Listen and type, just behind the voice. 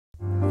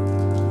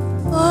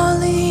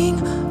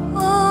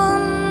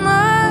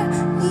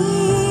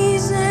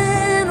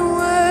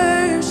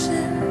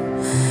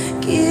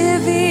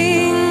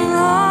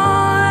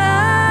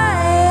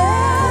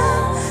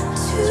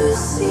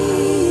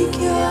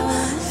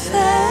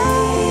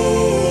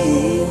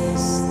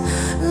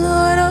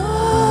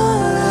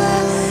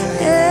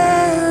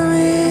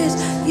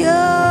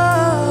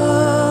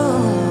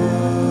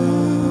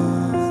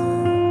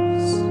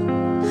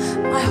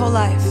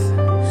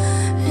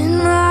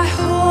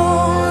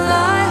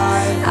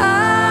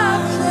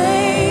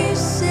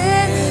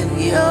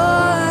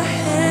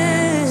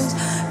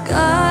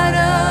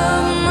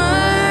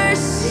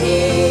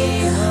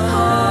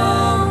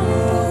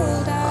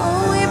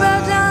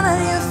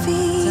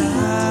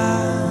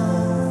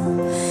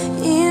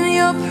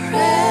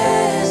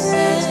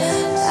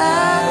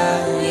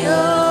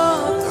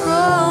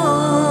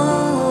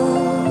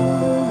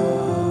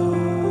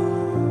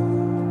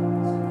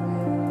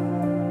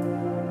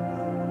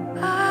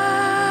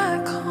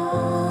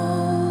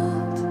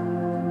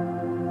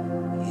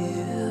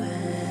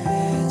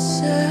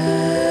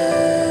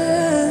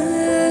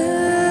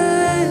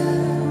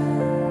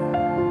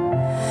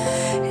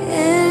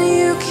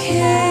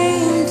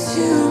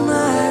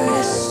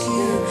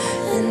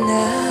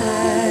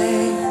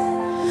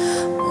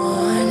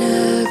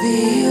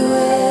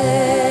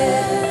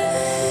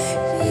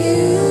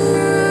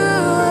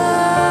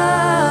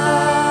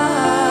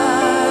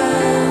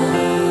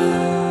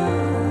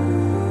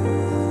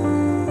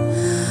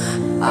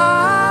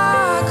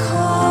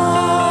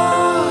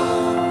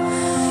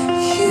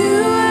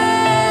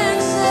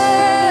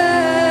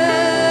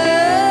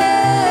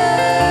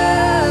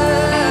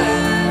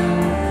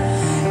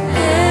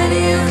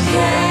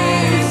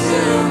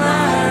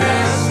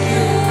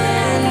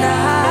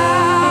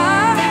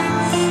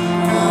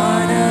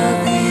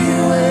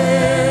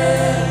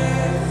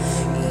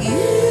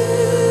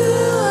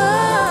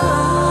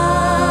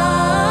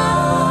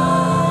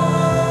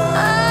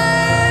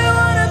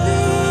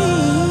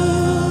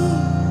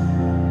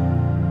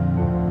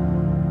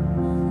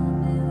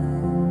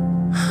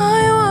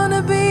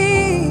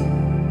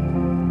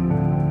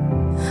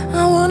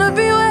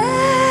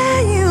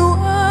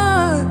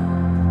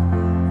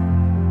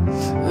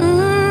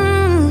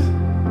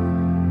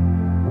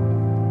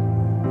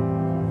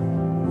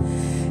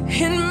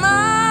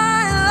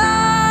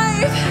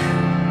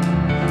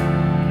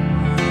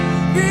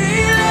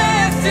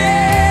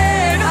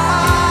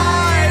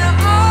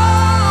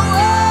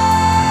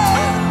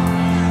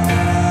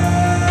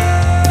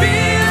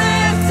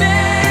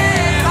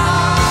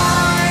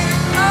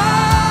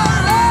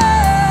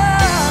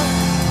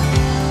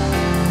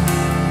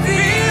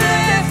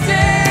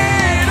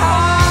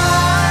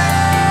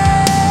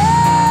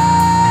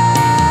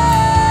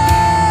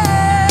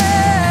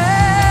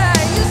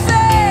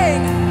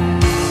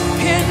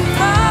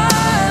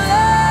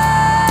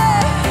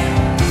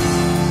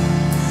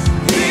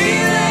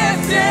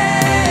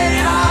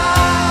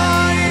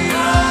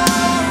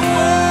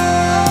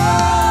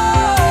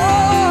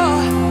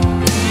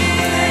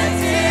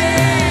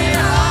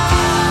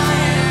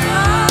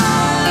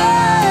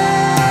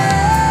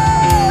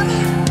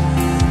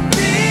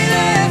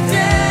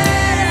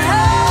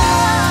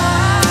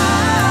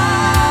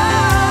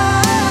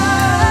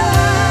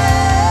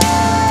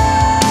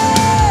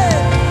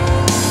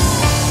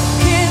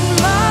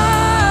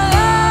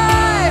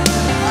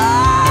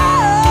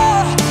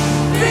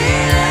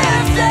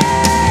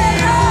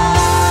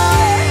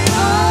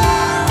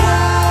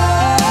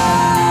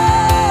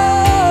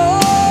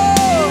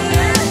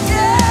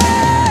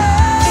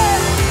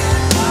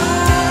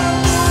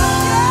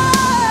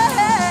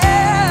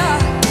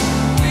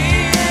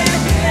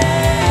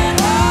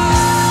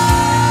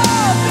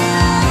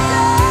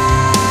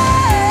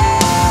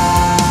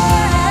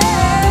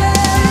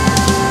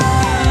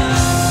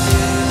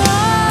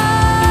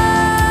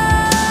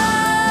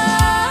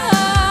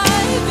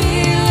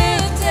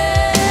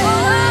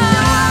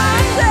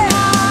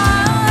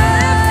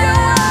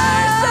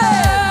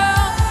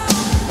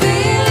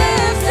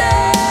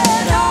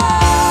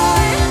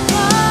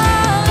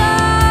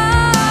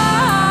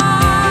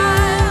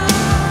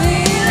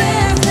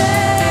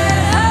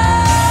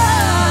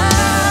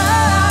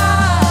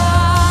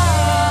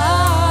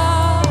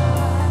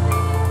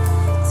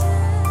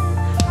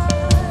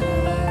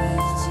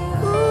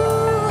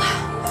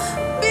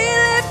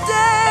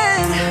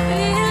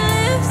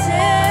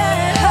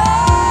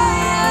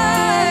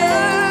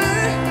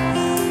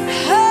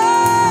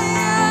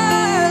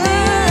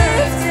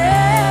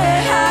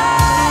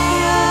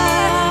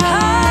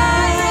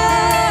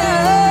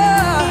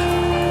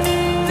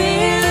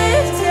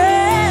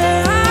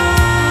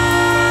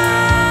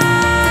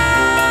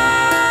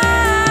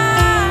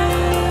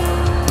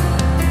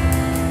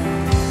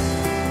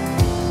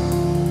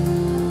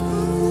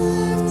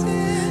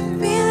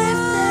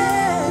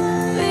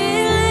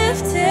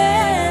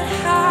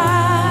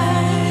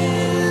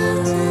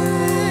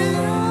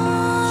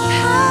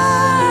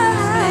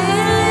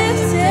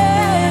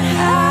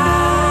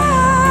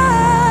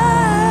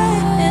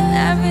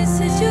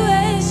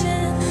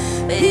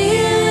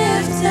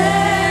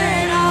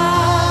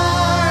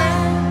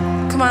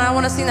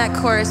that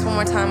chorus one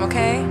more time,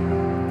 okay?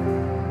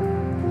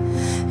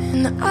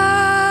 And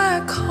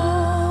I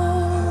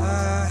call,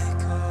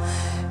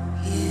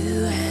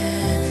 you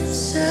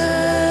answer,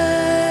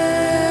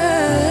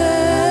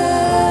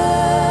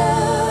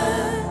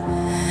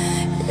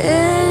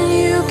 and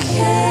you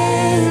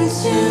came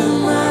to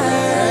my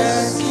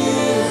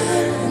rescue,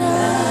 and I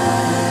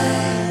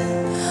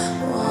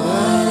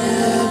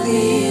wanna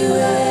be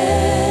where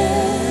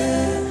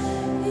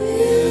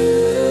you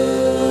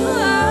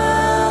are.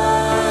 I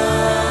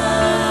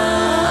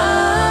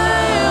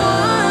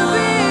wanna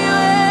be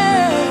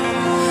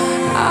where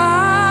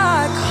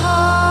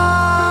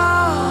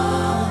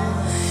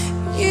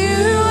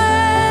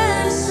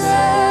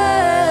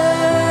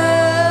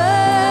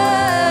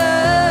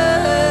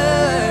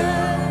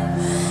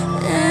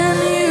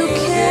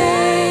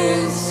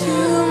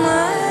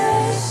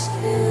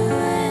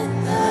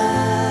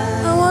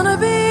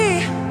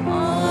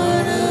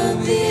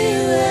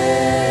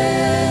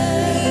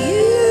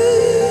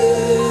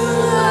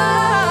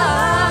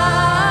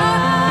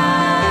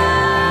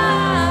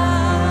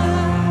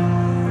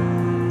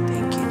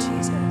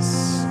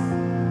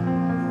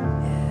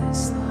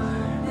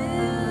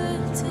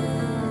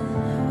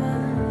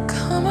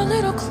Come a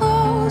little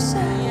closer.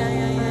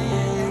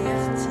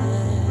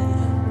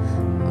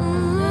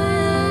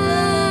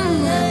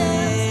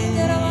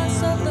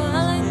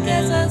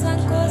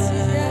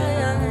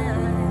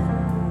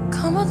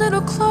 Come a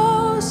little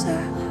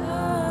closer.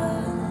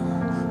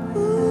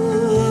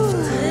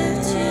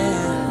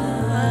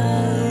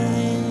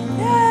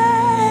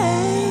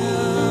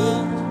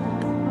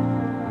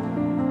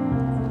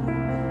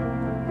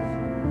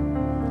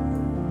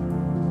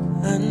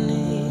 I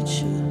need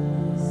you,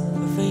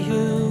 for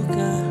you,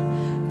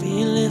 God,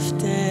 be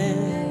lifted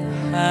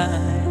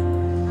high.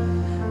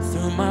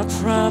 Through my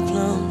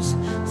problems,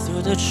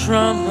 through the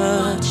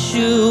trauma,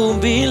 you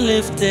be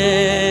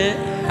lifted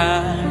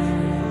high.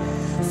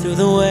 Through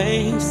the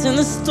waves and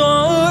the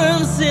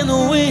storms and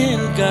the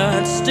wind,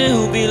 God,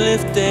 still be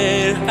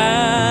lifted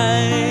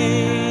high.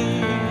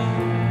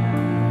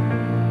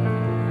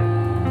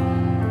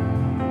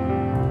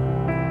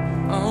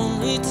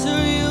 Only to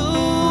you,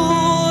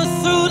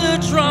 through the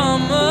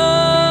drama,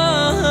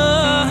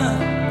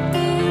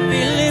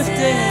 be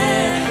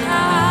lifted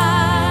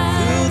high.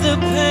 Through the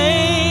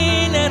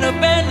pain and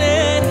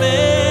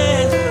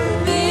abandonment,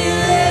 be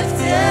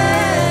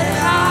lifted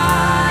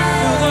high.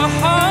 Through the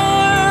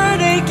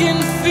heartache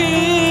and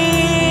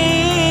fear,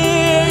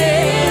 be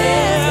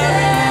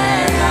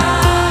lifted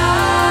high.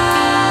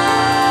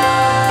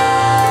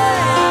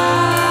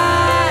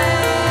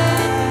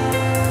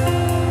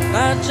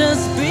 Not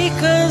just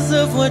because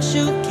of what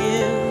you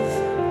give,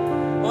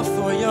 or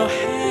for your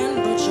hand,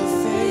 but your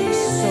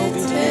face, so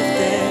be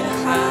lifted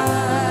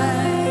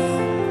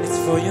high. It's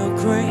for your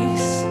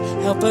grace,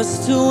 help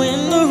us to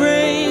win the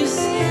race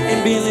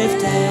and be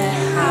lifted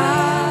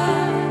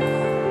high.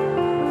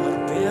 Lord,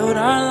 build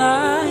our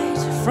light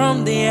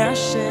from the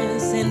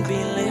ashes and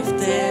be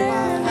lifted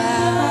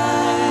high.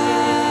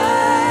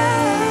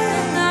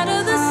 Out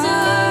of the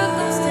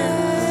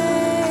circumstance,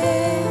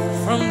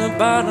 from the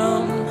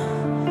bottom,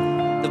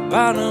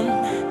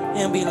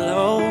 and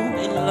below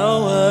and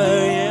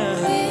lower, yeah.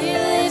 Be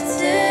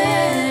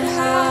lifted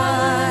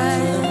high.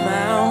 To the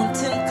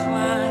mountain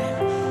climb,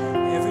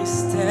 every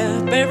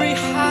step, every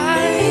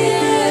high. Be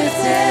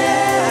lifted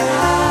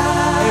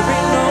high.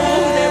 Every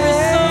note, every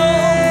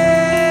song.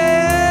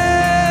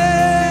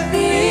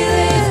 Be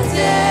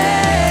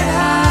lifted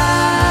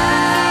high.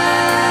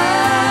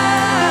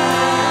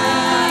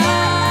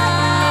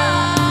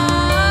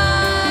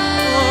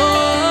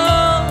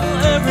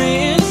 Oh, every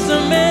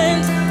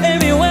instrument,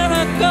 everywhere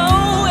I go,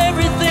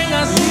 everything I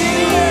see.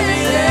 Be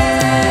lifted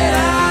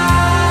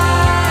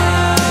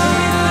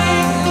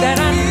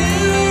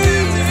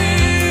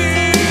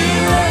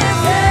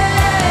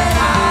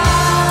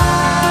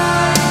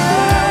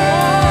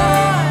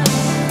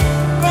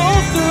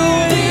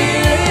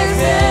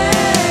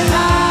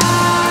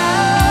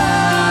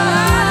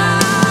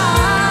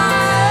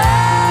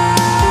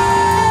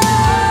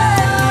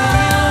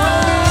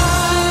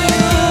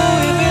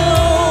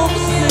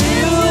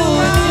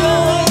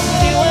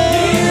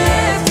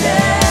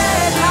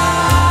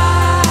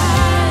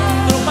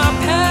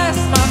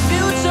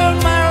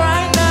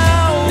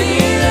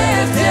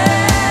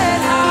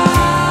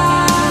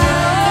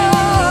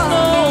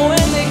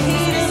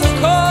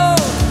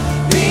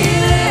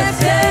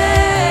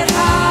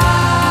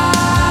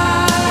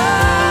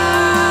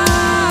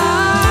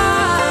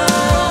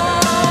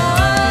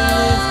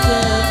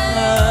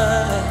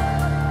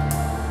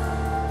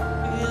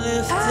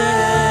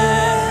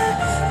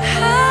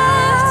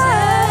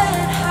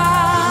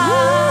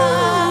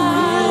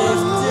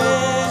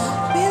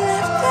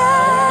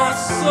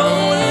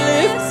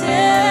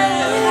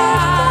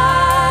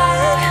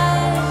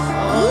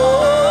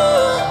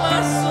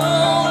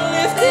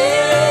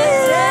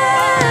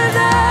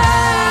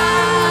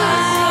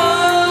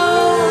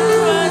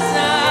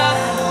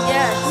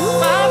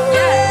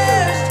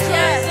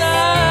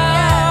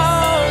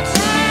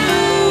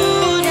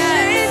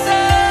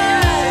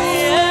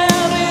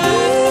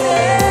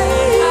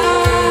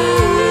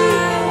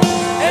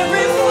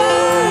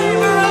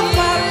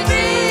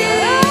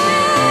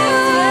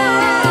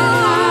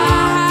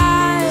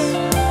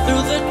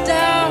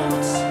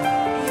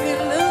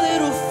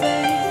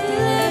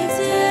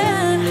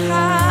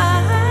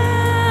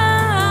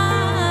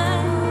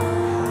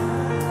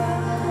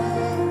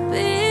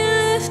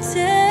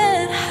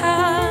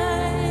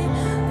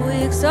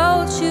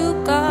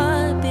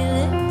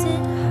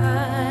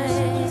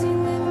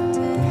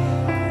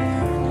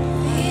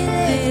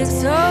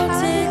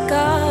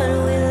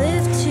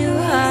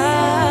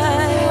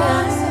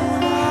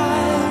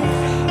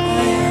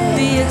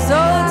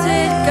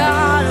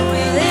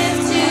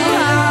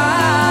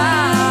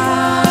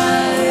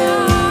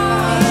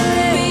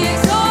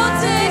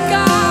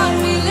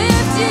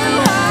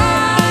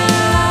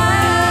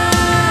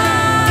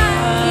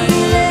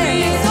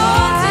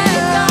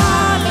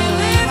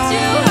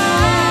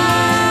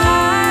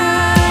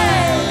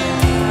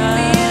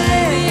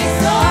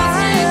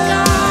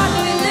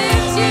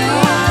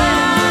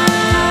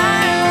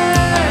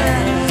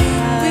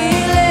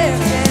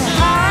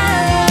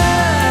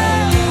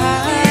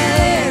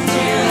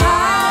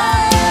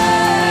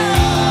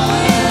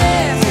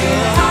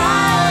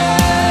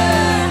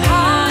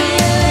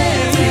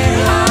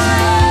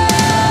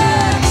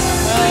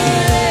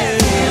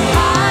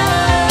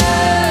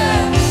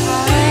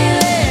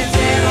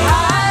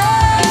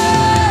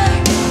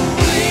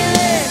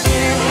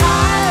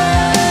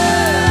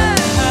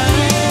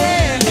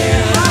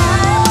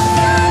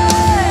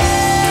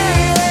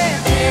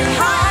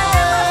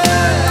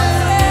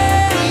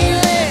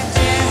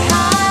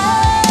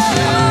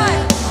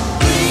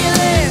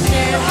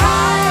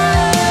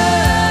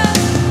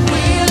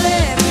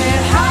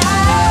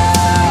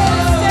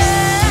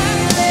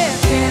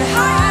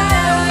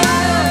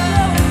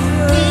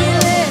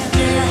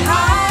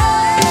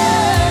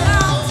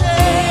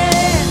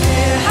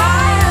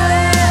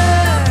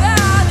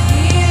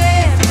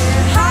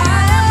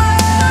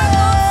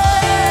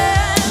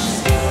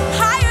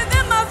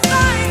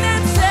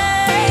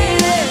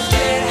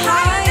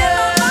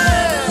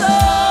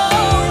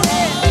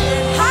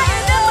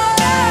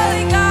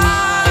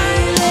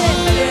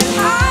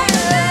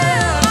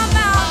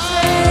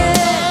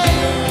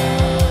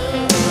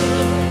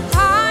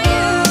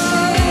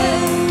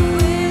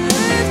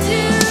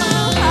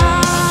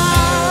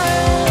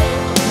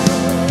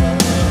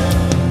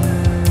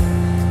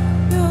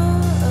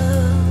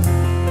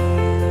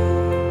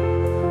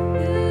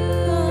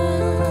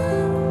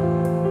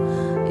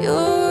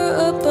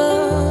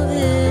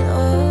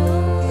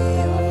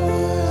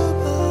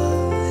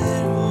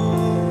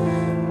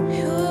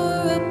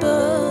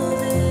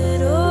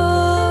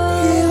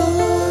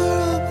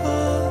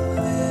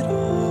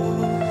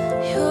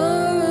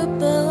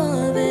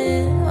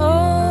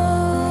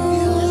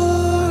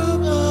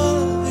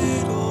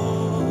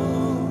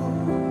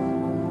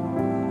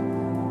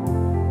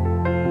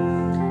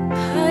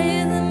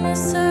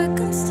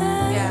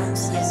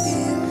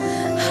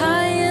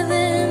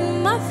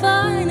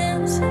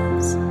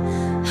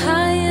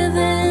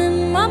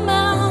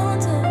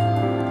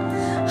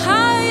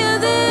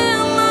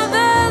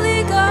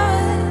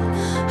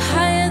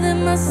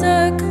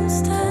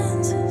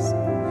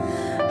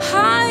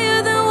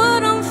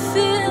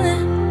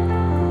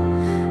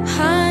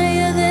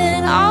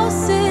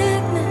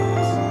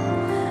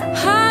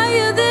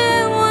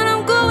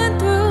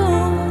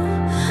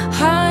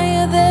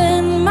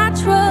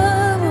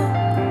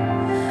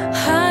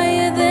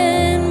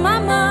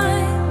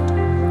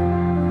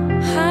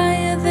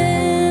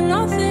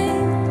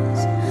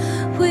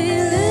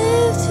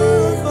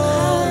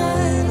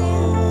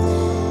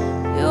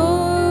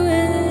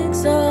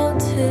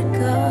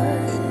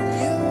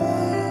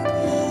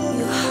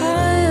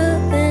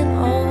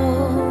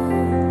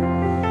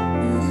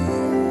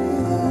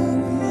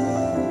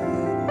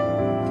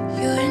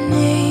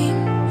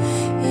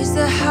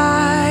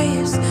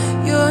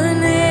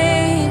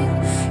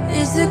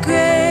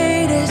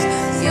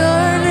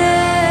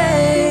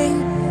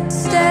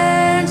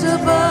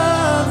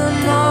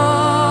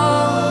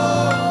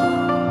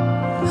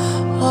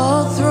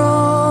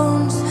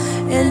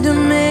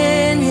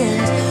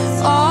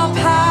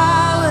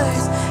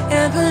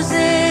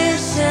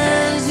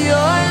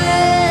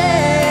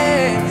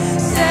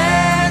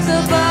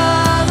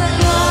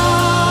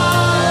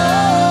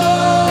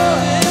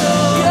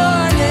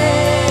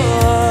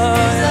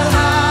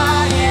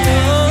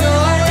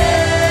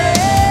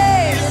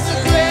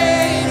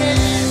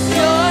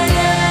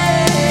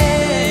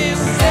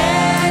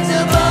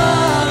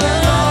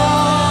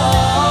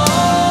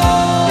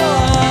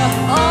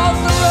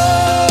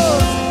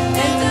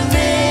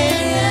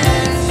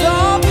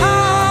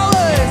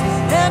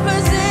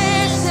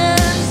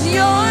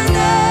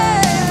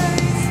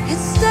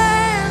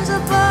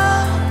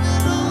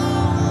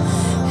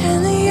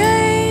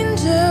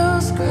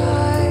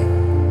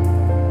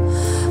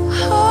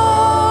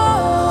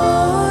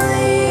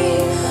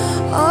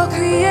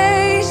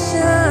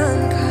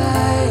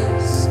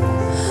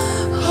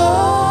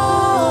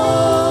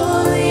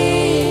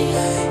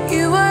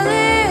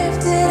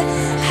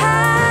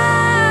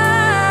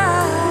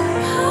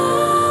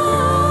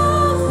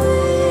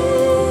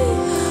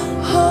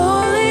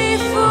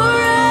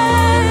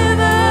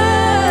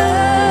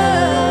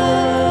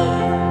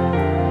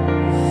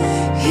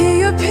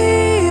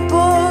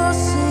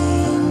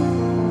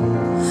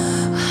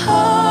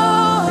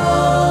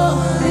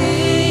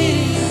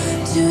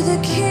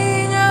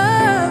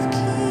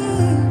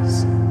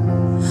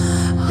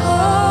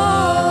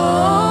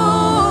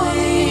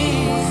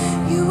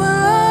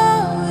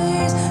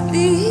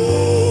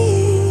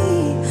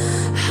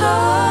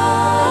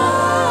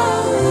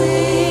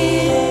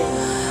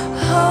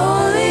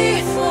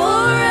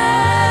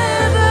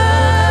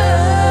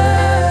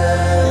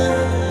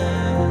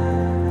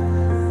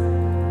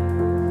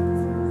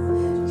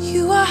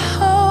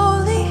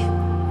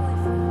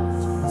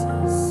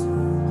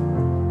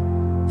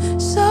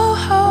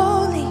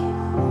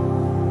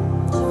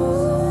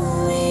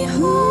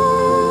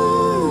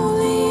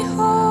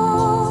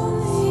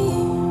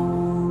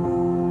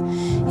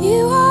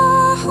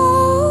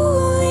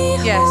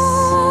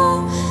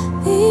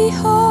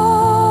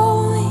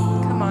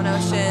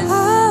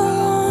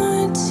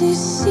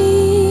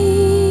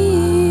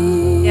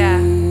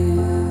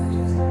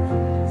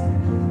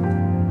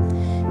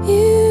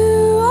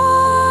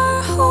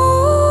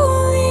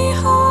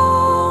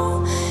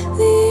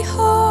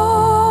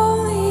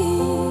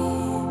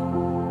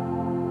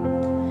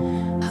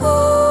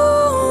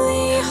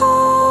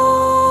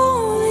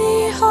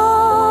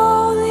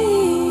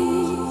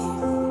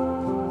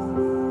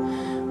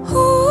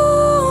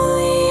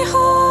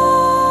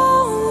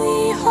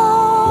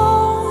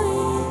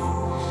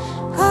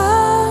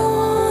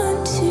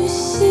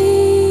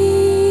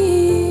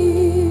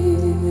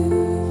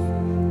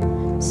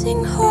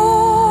sing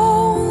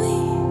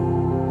holy,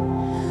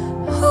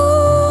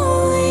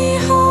 holy,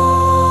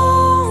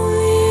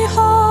 holy,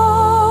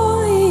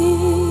 holy,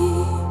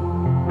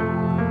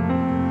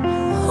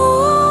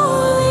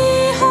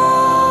 holy,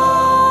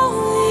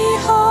 holy,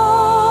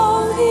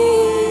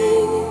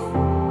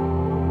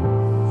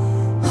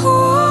 holy,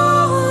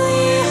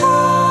 holy,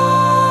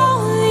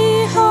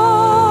 holy,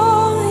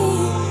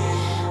 holy.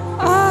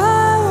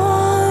 I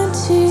want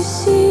to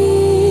see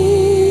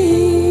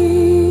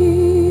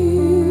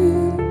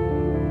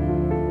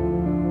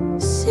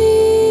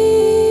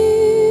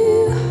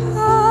you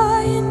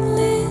high and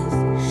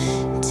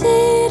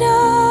lifted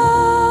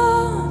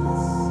up,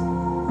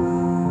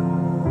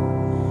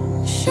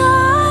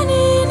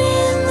 shining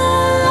in the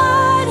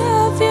light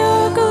of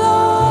your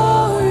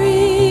glory.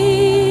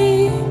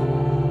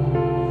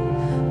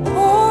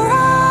 Pour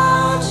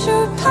out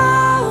your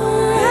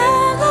power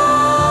and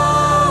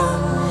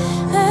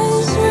love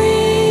as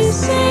we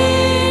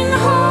sing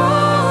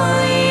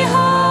holy,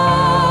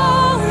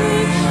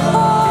 holy,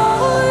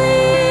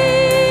 holy.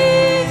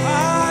 I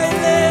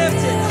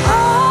lift it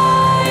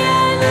High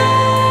and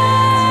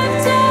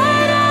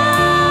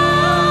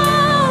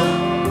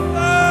lifted up,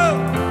 up.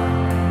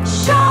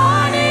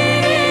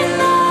 shining in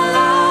the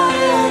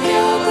light of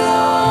your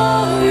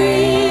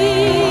glory.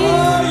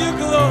 Oh, your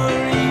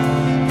glory.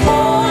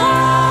 Pour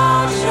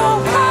out your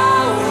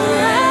power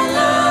and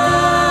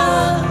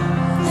love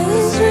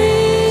as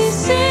we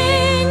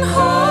sing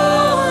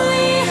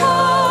holy,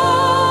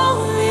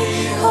 holy,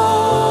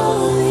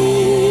 holy.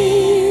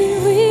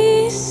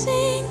 We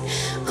sing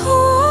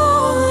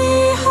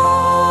holy,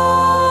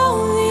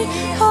 holy,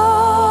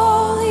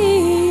 holy,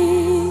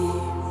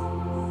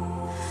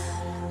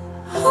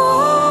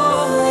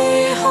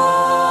 holy,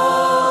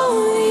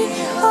 holy,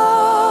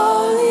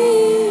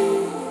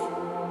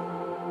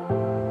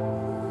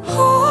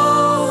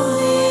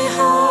 holy,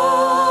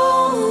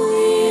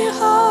 holy,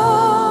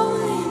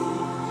 holy.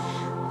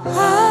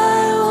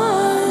 I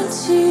want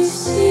to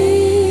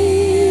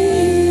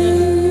see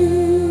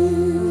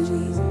you,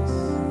 Jesus.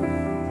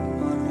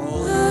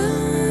 Holy,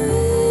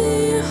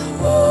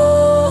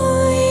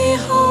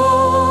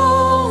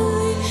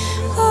 holy,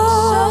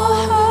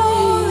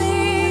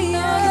 holy,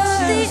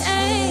 the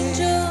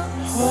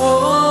angels.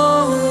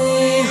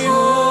 Holy, holy,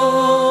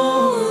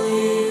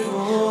 holy.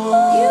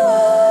 You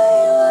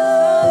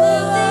are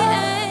the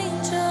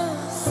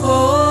angels.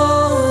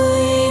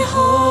 Holy,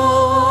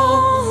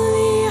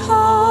 holy,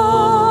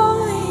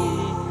 holy.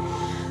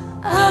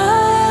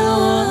 I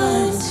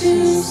want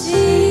to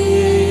see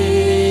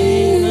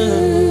you.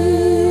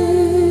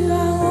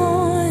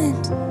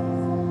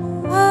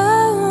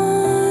 I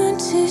want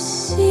to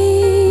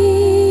see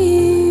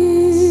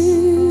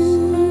you.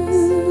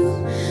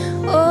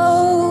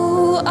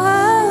 Oh,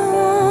 I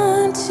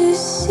want to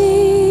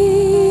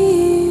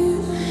see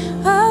you.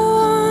 I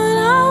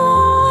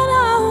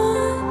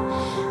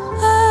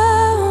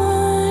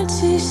want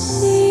to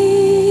see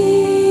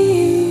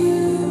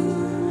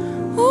you.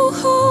 Oh,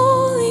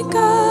 holy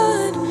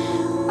God,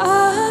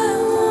 I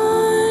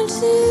want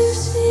to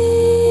see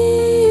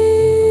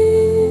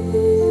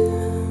you.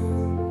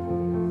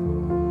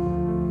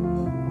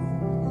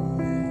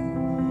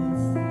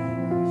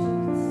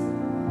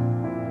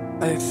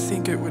 I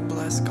think it would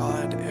bless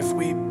God if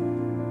we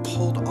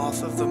pulled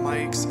off of the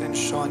mics and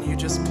Sean, you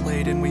just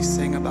played and we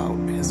sang about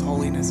His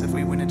holiness. If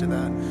we went into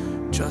that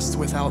just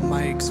without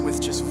mics, with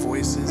just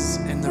voices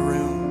in the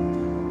room.